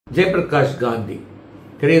Jayaprakash Gandhi,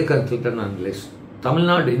 Career Consultant Analyst, Tamil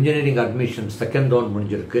Nadu Engineering Admissions, second round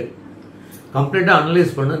முடிஞ்சிருக்கு. கம்ப்ளீட்டாக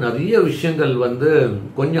analyse பண்ண நிறைய விஷயங்கள்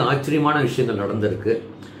கொஞ்சம் ஆச்சரியமான விஷயங்கள் நடந்திருக்கு.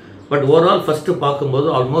 பட் ஓவரால் ஃபஸ்ட்டு பார்க்கும்போது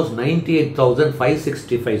ஆல்மோஸ்ட்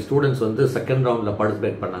 98,565 ஸ்டூடெண்ட்ஸ் செகண்ட் ரவுண்டில்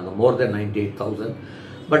பார்ட்டிசிபேட் பண்ணாங்க, மோர் தென் 98,000.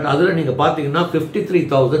 பட் அதில் நீங்கள் பார்த்தீங்கன்னா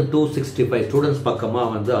 53,265 ஸ்டூடெண்ட்ஸ்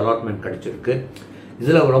பக்கமாக அலாட்மெண்ட் கிடச்சிருக்கு.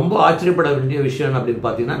 இதில் ரொம்ப ஆச்சரியப்பட வேண்டிய விஷயம் அப்படின்னு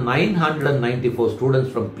பார்த்தீங்கன்னா 994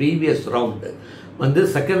 students from previous round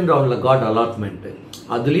second ரவுண்டில் காட் அலாட்மெண்ட்.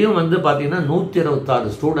 அதுலேயும் பார்த்தீங்கன்னா 126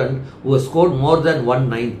 student who scored more than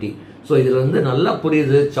 190. So இதில் நல்லா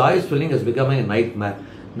புரியுது, choice filling is becoming a nightmare.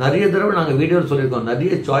 நிறைய தடவை நாங்கள் வீடியோவில் சொல்லியிருக்கோம்,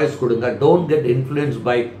 நிறைய சாய்ஸ் கொடுங்க, don't get influence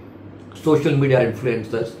by social media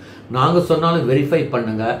influencers. நாங்கள் சொன்னாலும் வெரிஃபை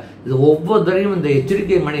பண்ணுங்க. இது ஒவ்வொரு தடையும் இந்த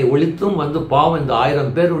எச்சரிக்கை மணி ஒழித்தும் பாவம் இந்த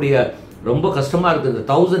 1000 பேருடைய ரொம்ப கஷ்டமாக இருக்குது. இந்த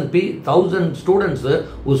 1000 students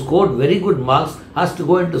who scored very good marks has to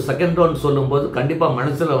go into second round சொல்லும்போது கண்டிப்பாக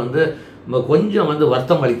மனசில் கொஞ்சம்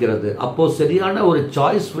வருத்தம் அளிக்கிறது. அப்போது சரியான ஒரு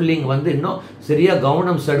சாய்ஸ் ஃபில்லிங் இன்னும் சரியாக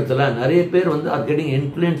கவனம் செலுத்தலை. நிறைய பேர் are getting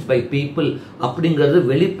influence by people அப்படிங்கிறது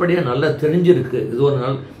வெளிப்படையாக நல்லா தெரிஞ்சிருக்கு.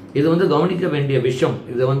 இது கவனிக்க வேண்டிய விஷயம்.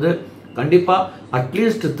 இது கண்டிப்பாக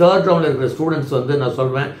அட்லீஸ்ட் தேர்ட் ரவுண்டில் இருக்கிற ஸ்டூடெண்ட்ஸ் நான்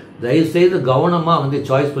சொல்வேன், தயவுசெய்து கவனமாக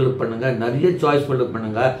சாய்ஸ் ஃபில்அப் பண்ணுங்கள், நிறைய சாய்ஸ் ஃபில்அப்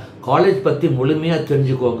பண்ணுங்கள், காலேஜ் பற்றி முழுமையாக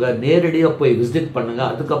தெரிஞ்சுக்கோங்க, நேரடியாக போய் விசிட் பண்ணுங்கள்,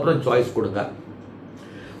 அதுக்கப்புறம் சாய்ஸ் கொடுங்க.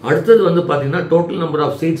 அடுத்தது பார்த்தீங்கன்னா total number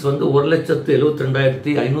of seeds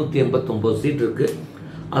 1,72,589 seat இருக்குது.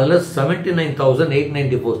 அதில்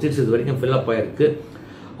 79,894 சீட்ஸ் இது வரைக்கும் ஃபில்அப் ஆகிருக்கு.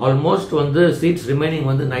 Almost seeds remaining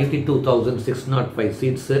 92,605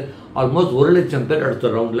 seeds, almost 1,00,000 பேர் அடுத்த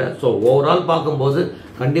ரவுண்டில். ஸோ ஓவரால் பார்க்கும்போது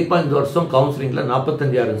கண்டிப்பாக இந்த வருஷம் கவுன்சிலிங்கில்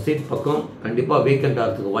 45,000 சீட் பக்கம் கண்டிப்பாக வேக்கண்ட்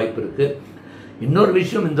ஆகிறதுக்கு வாய்ப்பு இருக்குது. இன்னொரு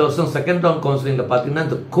விஷயம், இந்த வருஷம் செகண்ட் ரவுண்ட் கவுன்சிலிங்கில் பார்த்தீங்கன்னா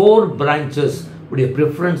இந்த கோர் பிரான்ச்சஸ் உடைய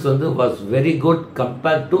preference was very good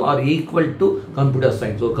compared to R equal to computer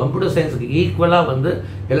science. So computer சயின்ஸுக்கு ஈக்குவலாக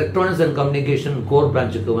எலக்ட்ரானிக்ஸ் அண்ட் கம்யூனிகேஷன் கோர்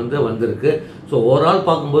பிரான்ச்சுக்கு வந்திருக்கு. ஸோ ஓவரால்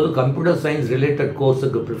பார்க்கும்போது computer science related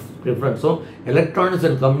கோர்ஸுக்கு ப்ரிஃபரன்ஸும் electronics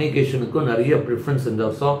and கம்யூனிகேஷனுக்கும் நிறைய ப்ரிஃபரன்ஸ் இந்த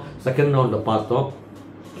வருஷம் செகண்ட் ரவுண்டில் பார்த்தோம்.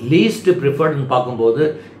 லீஸ்ட் ப்ரிஃபர்டுன்னு பார்க்கும்போது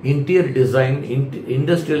interior design,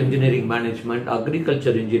 industrial engineering management,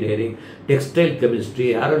 agriculture engineering, textile chemistry,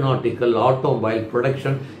 aeronautical, automobile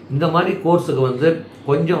production, இந்த மாதிரி கோர்ஸுக்கு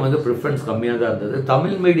கொஞ்சம் ப்ரிஃபரன்ஸ் கம்மியாக தான் இருந்தது.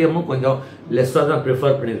 தமிழ் மீடியமும் கொஞ்சம் லெஸ்ஸாக தான்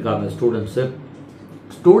ப்ரிஃபர் பண்ணியிருக்காங்க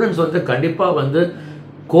ஸ்டூடெண்ட்ஸ் கண்டிப்பாக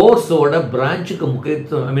கோர்ஸோட பிரான்ச்சுக்கு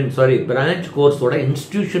முக்கியத்துவம் பிரான்ச் கோர்ஸோட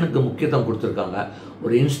இன்ஸ்டிடியூஷனுக்கு முக்கியத்துவம் கொடுத்துருக்காங்க.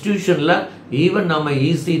 ஒரு இன்ஸ்டிடியூஷனில் ஈவன் நம்ம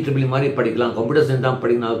ஈஸி ட்ரிபிள் மாதிரி படிக்கலாம், கம்ப்யூட்டர் சயின்ஸ் தான்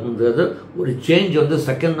படிக்கலாம்ன்றது ஒரு சேஞ்ச்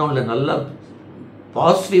செகண்ட் ரவுண்டில் நல்லா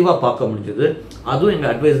பாசிட்டிவாக பார்க்க முடிஞ்சது. அதுவும்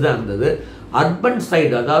எங்கள் அட்வைஸ் தான் இருந்தது. அர்பன்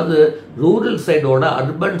சைடு, அதாவது ரூரல் சைடோட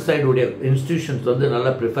அர்பன் சைடுடைய இன்ஸ்டிடியூஷன்ஸ்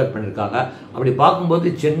நல்லா ப்ரிஃபர் பண்ணியிருக்காங்க. அப்படி பார்க்கும்போது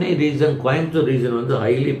Chennai region, Coimbatore region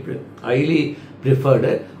highly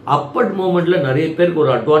preferred. அப்பட் மூமெண்ட்டில் நிறைய பேருக்கு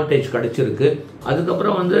ஒரு அட்வான்டேஜ் கிடச்சிருக்கு.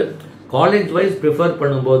 அதுக்கப்புறம் காலேஜ் வைஸ் ப்ரிஃபர்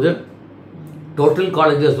பண்ணும்போது டோட்டல்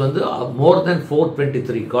காலேஜஸ் மோர் தென்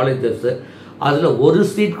 423 காலேஜஸ். அதில் ஒரு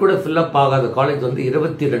சீட் கூட ஃபில்அப் ஆகாத காலேஜ்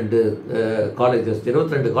 22 காலேஜஸ்.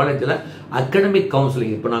 22 காலேஜில் அகடமிக்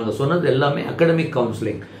கவுன்சிலிங், இப்போ நாங்கள் சொன்னது எல்லாமே அகடமிக்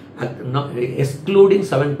கவுன்சிலிங் எக்ஸ்க்ளூடிங்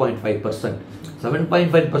 7.5%.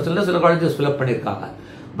 7.5% சில காலேஜஸ் ஃபில்அப் பண்ணியிருக்காங்க.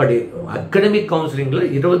 பட் அகடமிக் கவுன்சிலிங்கில்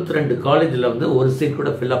 22 காலேஜில் ஒரு சீட் கூட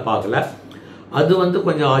ஃபில்அப் ஆகலை. அது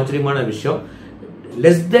கொஞ்சம் ஆச்சரியமான விஷயம்.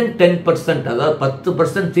 லெஸ் தென் 10%, அதாவது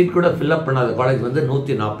 10% சீட் கூட ஃபில்அப் பண்ணாத காலேஜ்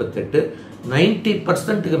 148.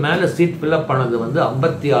 90%க்கு மேலே சீட் ஃபில்அப் பண்ணது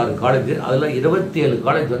 56 காலேஜ். அதில் 27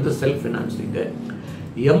 காலேஜ் செல்ஃப் ஃபினான்சிங்கு.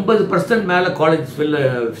 80% மேலே காலேஜ்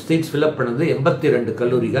சீட்ஸ் ஃபில்அப் பண்ணது 82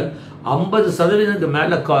 கல்லூரிகள். 50%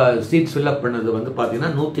 மேலே சீட்ஸ் ஃபில்அப் பண்ணது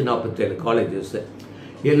பார்த்தீங்கன்னா 147 காலேஜஸ்.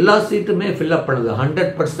 எல்லா சீட்டுமே ஃபில்அப் பண்ணது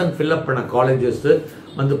 100% ஃபில்அப் பண்ண காலேஜஸ்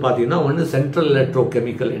பார்த்தீங்கன்னா சென்ட்ரல் எலக்ட்ரோ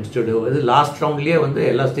கெமிக்கல் இன்ஸ்டிடியூட். இது லாஸ்ட் ரவுண்ட்லேயே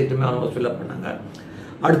எல்லா சீட்டுமே ஆல்மோஸ்ட் ஃபில்அப் பண்ணாங்க.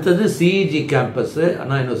 அடுத்தது சிஇஜி கேம்பஸ்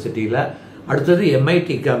அண்ணா யூனிவர்சிட்டியில், அடுத்தது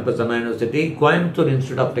MIT campus Anna university, Coimbatore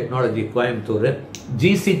institute of technology Coimbatore,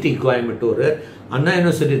 GCD Coimbatore, Anna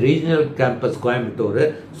university regional campus Coimbatore,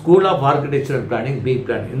 school of architecture and planning B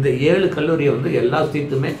plan. இந்த 7 கல்லூரியை எல்லா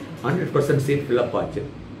சீட்டுமே 100% சீட் ஃபில்அப் ஆச்சு.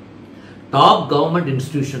 டாப் கவர்மெண்ட்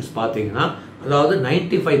இன்ஸ்டிடியூஷன்ஸ் பார்த்தீங்கன்னா, அதாவது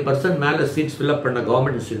 95% மேலே சீட்ஸ் ஃபில்அப் பண்ண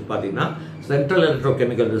கவர்மெண்ட் இன்ஸ்டியூட் பார்த்தீங்கன்னா central electro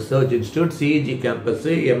chemical research institute, CEG campus,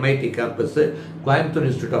 MIT campus, Coimbatore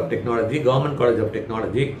institute of technology, government college of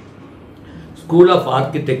technology, school of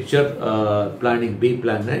architecture planning B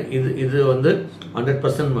plan. இது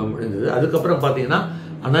 100% இருந்தது. அதுக்கப்புறம் பார்த்தீங்கன்னா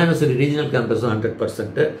அண்ணா யூனிவர்சிட்டி ரீஜனல் கேம்பஸ்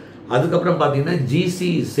 100%. அதுக்கப்புறம் பார்த்தீங்கன்னா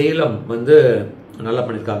ஜிசி சேலம் நல்லா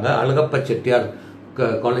பண்ணியிருக்காங்க. Alagappa Chettiar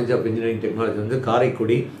college of engineering technology வந்து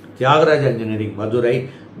Karaikudi, Thyagaraja engineering Madurai,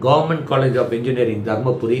 government college of engineering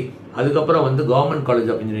Dharmapuri, அதுக்கப்புறம் வந்து government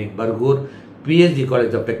college of engineering Bargur, PSG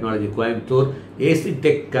college of technology Coimbatore, AC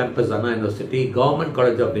tech campus Anna university, government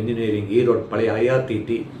college of engineering Erode பழைய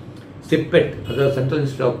ஐஆர்டிடி, சிப்பெட் அதாவது central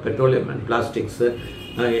institute of petroleum and plastics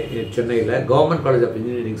சென்னையில், government college of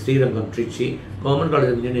engineering Srirangam Trichy, government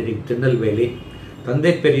college of engineering Tirunelveli,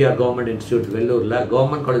 தந்தை Periyar government institute வெள்ளூரில்,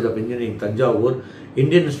 government college of engineering Thanjavur,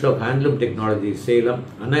 Indian institute of handloom technology Salem,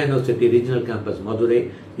 Anna university regional campus Madurai,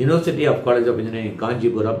 university of college of engineering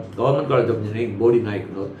Kanchipuram, government college of engineering போடி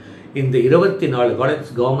நாயக்கனூர். இந்த 24 college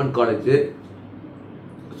government college,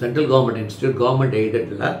 central government institute, government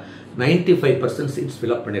எய்டடில் 95% seeds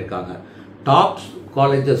fill up பண்ணியிருக்காங்க. Top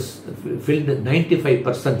colleges field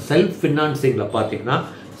 95% self ஃபினான்சிங்கில்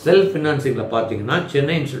பார்த்தீங்கன்னா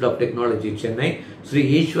Chennai institute of technology Chennai, Sri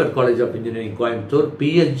Ishwar college of engineering Coimbatore,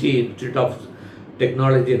 PSG institute of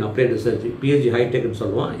technology and applied research PSG ஹைடெக்னு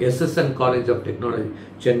சொல்லுவோம், SSN college of technology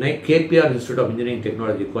Chennai, KPR institute of engineering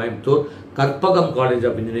technology Coimbatore, Karpagam college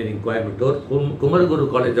of engineering Coimbatore, Kumaraguru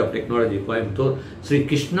college of technology Coimbatore, Sri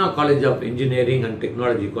Krishna college of engineering and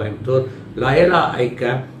technology Coimbatore, Loyola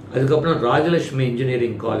ICAM, அதுக்கப்புறம் Rajalakshmi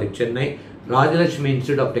engineering college Chennai, Rajalakshmi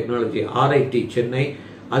institute of technology RIT Chennai,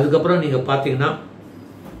 அதுக்கப்புறம் நீங்கள் பார்த்தீங்கன்னா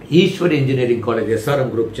Eswari engineering college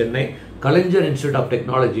SRM group Chennai, Kalaignar institute of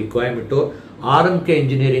technology Coimbatore, RMK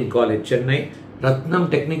engineering college Chennai, Ratnam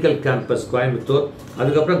technical campus Coimbatore,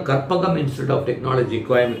 அதுக்கப்புறம் Karpagam institute of technology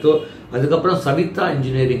Coimbatore, அதுக்கப்புறம் Savitha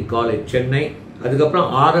engineering college Chennai, அதுக்கப்புறம்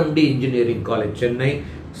RMT engineering college Chennai,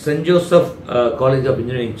 send Joseph college of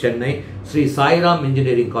engineering Chennai, Sri Sairam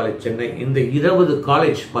engineering college Chennai. இந்த 20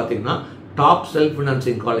 college பார்த்தீங்கன்னா top self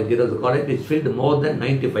financing college 20 college is field more then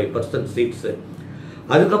 95% seeds.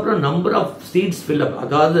 அதுக்கப்புறம் number of seeds fill up,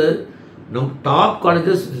 அதாவது top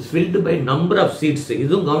colleges field by number of seeds.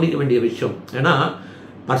 இதுவும் கவனிக்க வேண்டிய விஷயம். ஏன்னா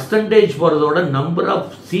percentage போகிறதோட number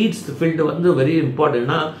of seeds field வந்து வெரி இம்பார்ட்டன்ட்.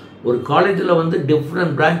 ஏன்னா ஒரு காலேஜில் வந்து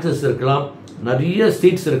டிஃப்ரெண்ட் பிரான்ச்சஸ் இருக்கலாம், நிறைய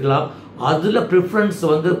சீட்ஸ் இருக்கலாம், அதில் ப்ரிஃபரன்ஸ்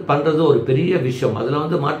வந்து பண்ணுறது ஒரு பெரிய விஷயம். அதில்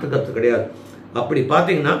வந்து மாற்று கருத்து கிடையாது. அப்படி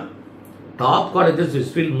பார்த்தீங்கன்னா top colleges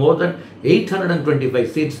is fill more then 825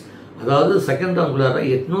 seeds, அதாவது செகண்ட் ரவுண்டுக்குள்ளார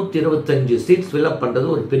 825 சீட்ஸ் ஃபில்அப் பண்ணுறது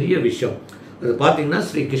ஒரு பெரிய விஷயம். அது பார்த்தீங்கன்னா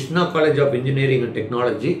Sri Krishna college of engineering and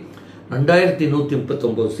technology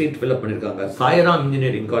 2139 seat fill up பண்ணியிருக்காங்க. Sairam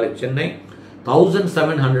engineering college Chennai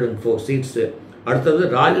 1704 seeds. அடுத்தது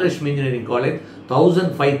ராஜலட்சுமி இன்ஜினியரிங் காலேஜ்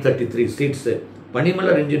 1533 சீட்ஸு.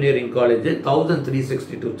 பனிமலர் engineering college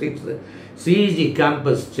 1362 seeds. CEG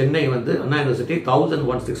campus Chennai வந்து அண்ணா university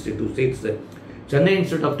 1162 seeds. Chennai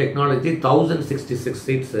institute of technology 1066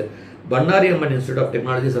 seeds. Bannari Amman institute of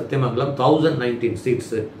technology Sathyamangalam 1019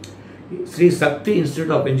 seeds. Sri Sakthi institute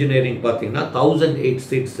of engineering பார்த்தீங்கன்னா 1008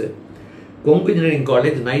 seeds. Kongu engineering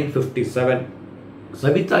college 957,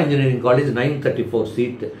 Savitha engineering college 934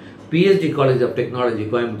 seat, PSG college of technology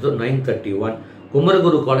Coimbatore 931,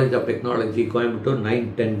 Kumaraguru college of technology Coimbatore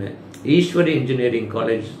 910, Eswari engineering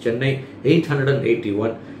college Chennai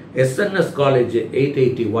 881, SNS college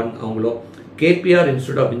 881 அவங்களோ, KPR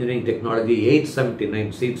institute of engineering technology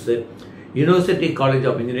 879 seeds, university college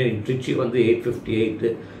of engineering Trichy வந்து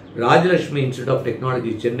 858, Rajalakshmi institute of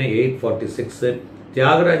technology Chennai 846,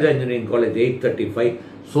 Thiyagaraja engineering college 835,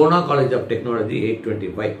 Sona college of technology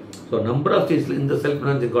 825. So number of seeds இந்த self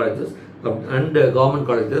financing colleges and government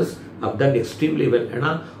colleges have done extremely well.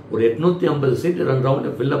 ஏன்னா ஒரு 850 seat 2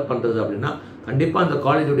 ரவுண்டில் fill up பண்ணுறது அப்படின்னா கண்டிப்பாக அந்த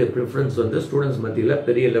காலேஜுடைய preference வந்து ஸ்டூடெண்ட்ஸ் மத்தியில்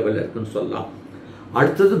பெரிய லெவலில் இருக்குன்னு சொல்லலாம்.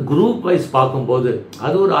 அடுத்தது குரூப் வைஸ் பார்க்கும்போது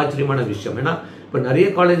அது ஒரு ஆச்சரியமான விஷயம். ஏன்னா இப்போ நிறைய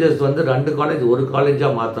காலேஜஸ் வந்து 2 காலேஜ் ஒரு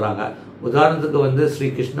காலேஜாக மாற்றுறாங்க. உதாரணத்துக்கு வந்து Sri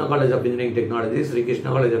Krishna college of engineering technology, Sri Krishna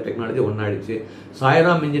college of technology ஒன்றாயிடுச்சு.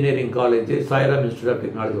 Sairam engineering college, Sairam institute of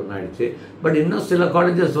technology ஒன்றாயிடுச்சு. But இன்னும் சில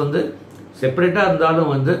காலேஜஸ் வந்து செப்பரேட்டாக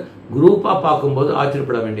இருந்தாலும் வந்து குரூப்பாக பார்க்கும்போது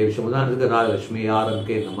ஆச்சரியப்பட வேண்டிய விஷயம். உதாரணத்துக்கு ராஜலட்சுமி,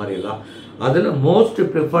 ஆர்எம்கே இந்த மாதிரி எல்லாம். அதில் most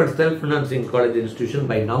preferred self financing college institution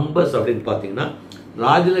by numbers அப்படின்னு பார்த்தீங்கன்னா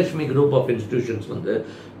ராஜலட்சுமி குரூப் ஆஃப் இன்ஸ்டிடியூஷன்ஸ் வந்து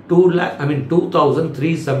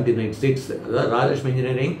 2379 சீட்ஸ். அதாவது Rajalakshmi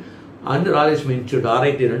engineering and Rajalakshmi institute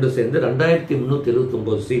RIT ரெண்டும் சேர்ந்து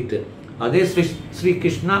 2379 சீட்டு. அதே Sri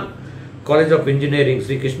Krishna college of engineering,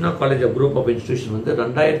 Sri Krishna college of group of institution வந்து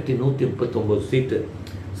 2139 சீட்டு.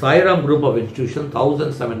 Sairam group of institution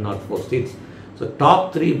 1704 seeds. So top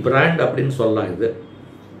 3 brand அப்படின்னு சொல்லலாம்.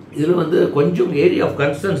 இதில் வந்து கொஞ்சம் ஏரியா ஆஃப்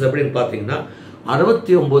கன்சர்ன்ஸ் அப்படின்னு பார்த்தீங்கன்னா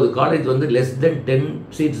 69 காலேஜ் வந்து லெஸ் தென் 10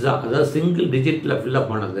 சீட்ஸ் தான், அதாவது சிங்கிள் டிஜிட்டில்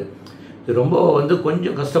ஃபில்அப் ஆனது. இது ரொம்ப வந்து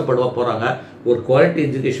கொஞ்சம் கஷ்டப்படுவா போகிறாங்க. ஒரு குவாலிட்டி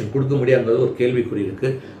எஜுகேஷன் கொடுக்க முடியாதுங்கிறது ஒரு கேள்விக்குறி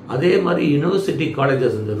இருக்குது. அதே மாதிரி யூனிவர்சிட்டி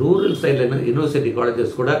காலேஜஸ், இந்த ரூரல் சைடில் யூனிவர்சிட்டி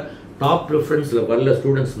காலேஜஸ் கூட டாப் ப்ரிஃபரன்ஸில் வரல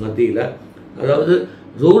ஸ்டூடெண்ட்ஸ் மத்தியில். அதாவது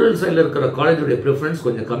ரூரல் சைடில் இருக்கிற காலேஜுடைய ப்ரிஃபரன்ஸ்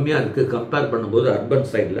கொஞ்சம் கம்மியாக இருக்குது கம்பேர் பண்ணும்போது அர்பன்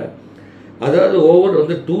சைடில். அதாவது ஓவர்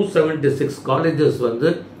வந்து 276 காலேஜஸ் வந்து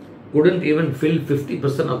couldn't even fill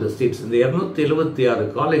 50% of the seats. இந்த 276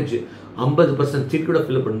 காலேஜ் 50% சீட் கூட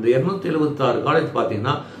ஃபில் பண்ணுது. 276 காலேஜ்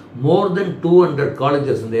பார்த்தீங்கன்னா மோர் தென் 200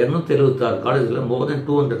 காலேஜஸ், இந்த 276 காலேஜில் மோர் தென்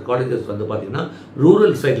 200 காலேஜஸ் வந்து பார்த்தீங்கன்னா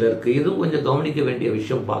ரூரல் சைடில் இருக்குது. இதுவும் கொஞ்சம் கவனிக்க வேண்டிய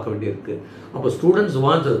விஷயம், பார்க்க வேண்டியிருக்கு. அப்போ ஸ்டூடெண்ட்ஸ்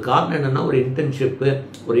வாண்ட்ஸ், அது காரணம் என்னென்னா ஒரு இன்டர்ன்ஷிப்பு,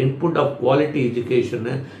 ஒரு இன்புட் ஆஃப் குவாலிட்டி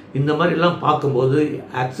எஜுகேஷனு, இந்த மாதிரிலாம் பார்க்கும்போது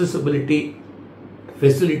ஆக்சசிபிலிட்டி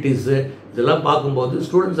ஃபெசிலிட்டிஸு இதெல்லாம் பார்க்கும்போது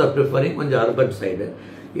ஸ்டூடெண்ட்ஸ் ஆர் ப்ரிஃபரிங் கொஞ்சம் அர்பன் சைடு.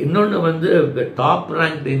 இன்னொன்று வந்து top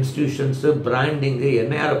ranked institutions, branding,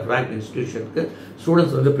 NIRF rank இன்ஸ்டிடியூஷனுக்கு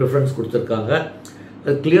students வந்து ப்ரிஃபரன்ஸ் கொடுத்துருக்காங்க.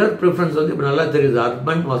 கிளியர் ப்ரிஃபரன்ஸ் வந்து இப்போ நல்லா தெரியுது.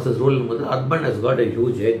 அர்பன் வர்சஸ் ரூரல் போது urban has got a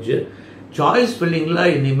huge edge. Choice ஃபில்லிங்கில்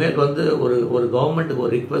இனிமேல் வந்து ஒரு கவர்மெண்ட்டுக்கு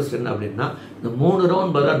ஒரு ரிக்வெஸ்ட் என்ன அப்படின்னா, இந்த 3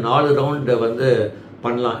 ரவுண்ட் பதிலாக 4 ரவுண்டு வந்து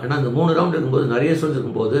பண்ணலாம். ஏன்னா இந்த 3 ரவுண்ட் இருக்கும்போது நிறைய ஸ்டூடெண்ட்ஸ்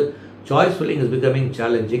இருக்கும்போது choice filling is becoming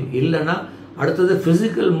challenging. இல்லைன்னா அடுத்தது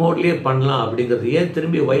ஃபிசிக்கல் மோட்லேயே பண்ணலாம் அப்படிங்கிறது. ஏன்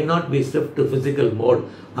திரும்பி Y not be shift to physical mode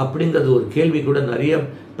அப்படிங்கிறது ஒரு கேள்வி கூட நிறைய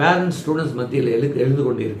பேரண்ட்ஸ் ஸ்டூடெண்ட்ஸ் மத்தியில் எழுந்து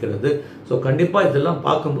கொண்டு இருக்கிறது. ஸோ கண்டிப்பாக இதெல்லாம்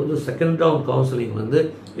பார்க்கும்போது செகண்ட் ரவுண்ட் கவுன்சிலிங் வந்து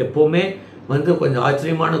எப்போவுமே வந்து கொஞ்சம்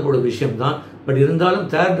ஆச்சரியமான கூட விஷயம்தான். பட் இருந்தாலும்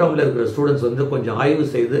தேர்ட் ரவுண்டில் இருக்கிற ஸ்டூடெண்ட்ஸ் வந்து கொஞ்சம் ஆய்வு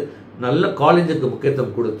செய்து நல்ல காலேஜுக்கு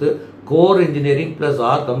முக்கியத்துவம் கொடுத்து கோர் இன்ஜினியரிங் ப்ளஸ்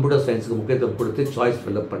கம்ப்யூட்டர் சயின்ஸுக்கு முக்கியத்துவம் கொடுத்து சாய்ஸ்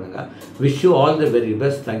ஃபில்அப் பண்ணுங்கள். Wish you all the very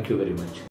best. Thank you very much.